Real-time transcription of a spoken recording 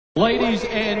Ladies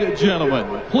and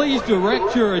gentlemen, please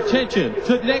direct your attention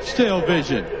to next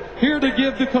television. Here to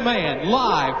give the command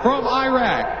live from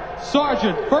Iraq,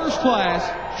 Sergeant First Class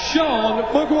Sean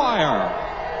McGuire.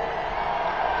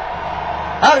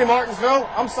 Howdy, Martinsville.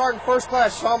 I'm Sergeant First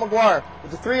Class Sean McGuire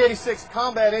with the 386th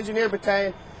Combat Engineer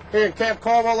Battalion here in Camp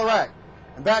Caldwell, Iraq.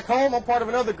 And back home, I'm part of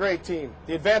another great team,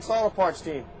 the Advanced Auto Parts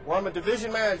Team, where I'm a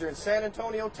division manager in San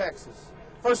Antonio, Texas.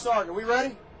 First Sergeant, we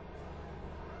ready?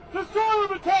 Destroyer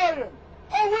Battalion,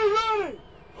 are we ready?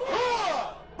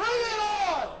 Bring it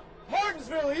on!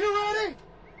 Martinsville, are you ready?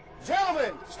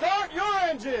 Gentlemen, start your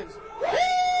engines. 43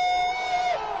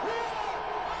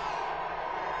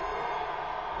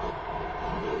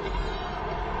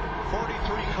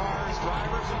 cars,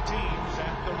 drivers, and teams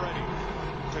at the ready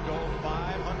to go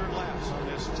 500 laps on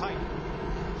this tight,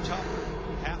 tough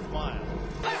half mile.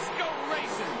 Let's go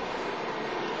racing!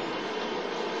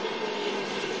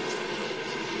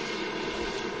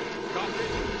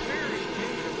 Very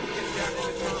dangerous to get down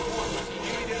into turn one. He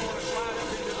knew he didn't want to slide up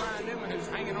into Ryan Newman, who's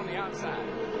hanging on the outside.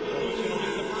 Who's going to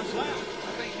win the first lap?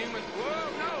 I think Newman. Whoa,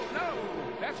 no.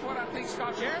 That's what I think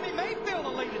Scott. Jeremy Mayfield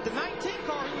will lead it. The 19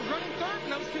 car who was running third,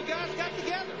 and those two guys got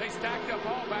together. They stacked up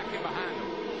all back in behind them.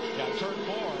 Got turn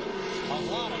four. A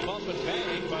lot of bump and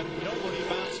bang, but nobody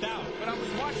bounced out. But I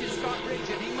was watching Scott Riggs,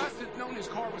 and he must have known his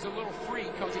car was a little free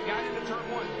because he got into turn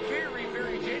one very,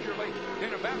 very gingerly.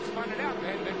 Then about to find it out if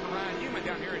it hadn't been for Ryan Newman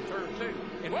down here in turn two.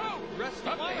 And whoa, Rusty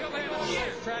up the hill and on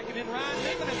is tracking in Ryan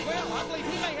Newman as well. I believe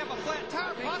he may have a flat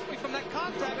tire, possibly from that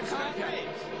contact with Scott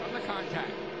Riggs. From the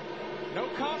contact. No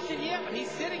caution yet, but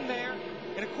he's sitting there.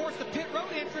 And, of course, the pit road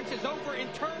entrance is over in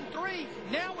turn three.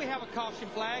 Now we have a caution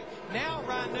flag. Now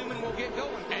Ryan Newman will get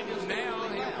going. And now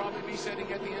he'll probably be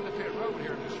sitting at the end of pit road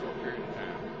here in a short period of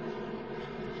time.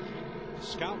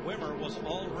 Scott Wimmer was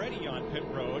already on pit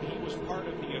road. He was part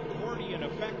of the accordion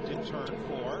effect in turn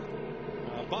four.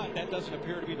 But that doesn't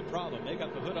appear to be the problem. They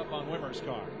got the hood up on Wimmer's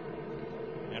car.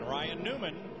 And Ryan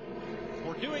Newman,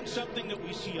 we're doing something that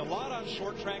we see a lot on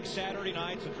short track Saturday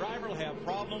nights. A driver will have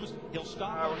problems. He'll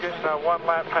stop. We're getting a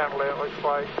one-lap penalty, it looks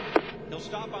like. He'll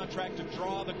stop on track to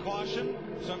draw the caution.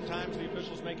 Sometimes the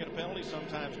officials make it a penalty,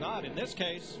 sometimes not. In this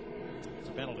case, it's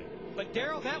a penalty. But,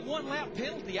 Darrell, that one-lap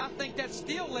penalty, I think that's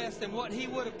still less than what he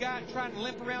would have got trying to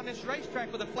limp around this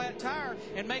racetrack with a flat tire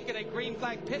and make it a green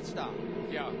flag pit stop.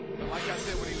 Yeah, but like I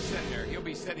said when he was sitting there, he'll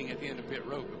be sitting at the end of pit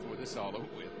road before this is all over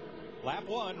with. Lap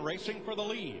one, racing for the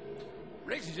lead.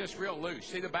 Riggs is just real loose.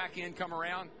 See the back end come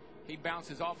around? He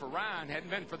bounces off of Ryan. Hadn't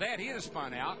been for that, he'd have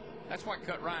spun out. That's what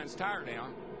cut Ryan's tire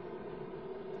down.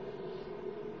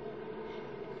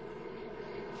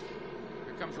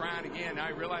 Here comes Ryan again. Now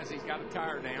he realizes he's got a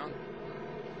tire down.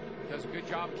 Does a good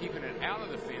job keeping it out of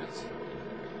the fence.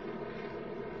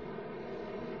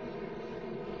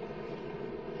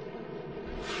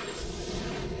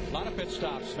 A lot of pit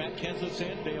stops. Matt Kenseth's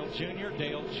in, Dale Jr.,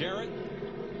 Dale Jarrett,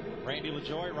 Randy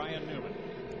LaJoy, Ryan Newman.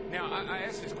 Now, I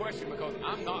asked this question because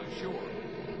I'm not sure.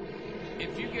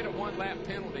 If you get a one-lap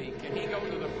penalty, can he go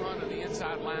to the front of the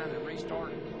inside line and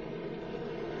restart?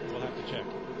 We'll have to check.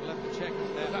 We'll have to check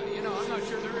that. You know, I'm not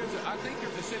sure there is. I think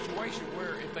there's a situation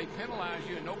where if they penalize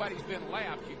you and nobody's been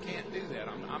lapped, you can't do that.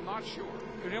 I'm not sure.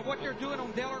 You know what they're doing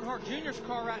on Dale Earnhardt Jr.'s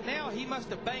car right now? He must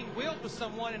have banged wheels with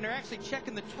someone, and they're actually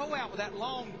checking the toe out with that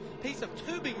long piece of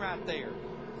tubing right there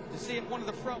to see if one of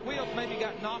the front wheels maybe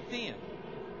got knocked in.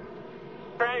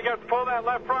 Okay, you got to pull that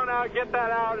left front out, get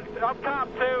that out. It's up top,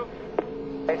 too.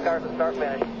 Hey, start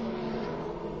finish.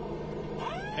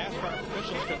 NASCAR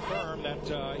officials confirm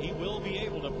that he will be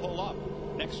able to pull up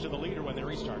next to the leader when they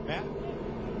restart. Matt?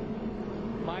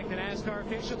 Mike, the NASCAR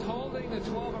officials holding the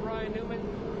 12 of Ryan Newman.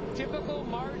 Typical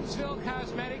Martinsville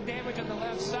cosmetic damage on the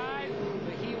left side,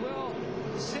 but he will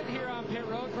sit here on pit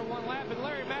road for one lap. And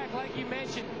Larry Mack, like you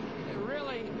mentioned,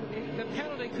 really, the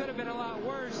penalty could have been a lot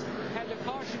worse had the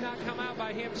caution not come out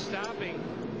by him stopping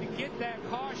to get that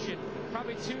caution.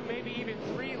 Probably 2, maybe even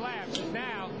 3 laps. And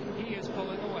now he is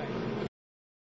pulling away.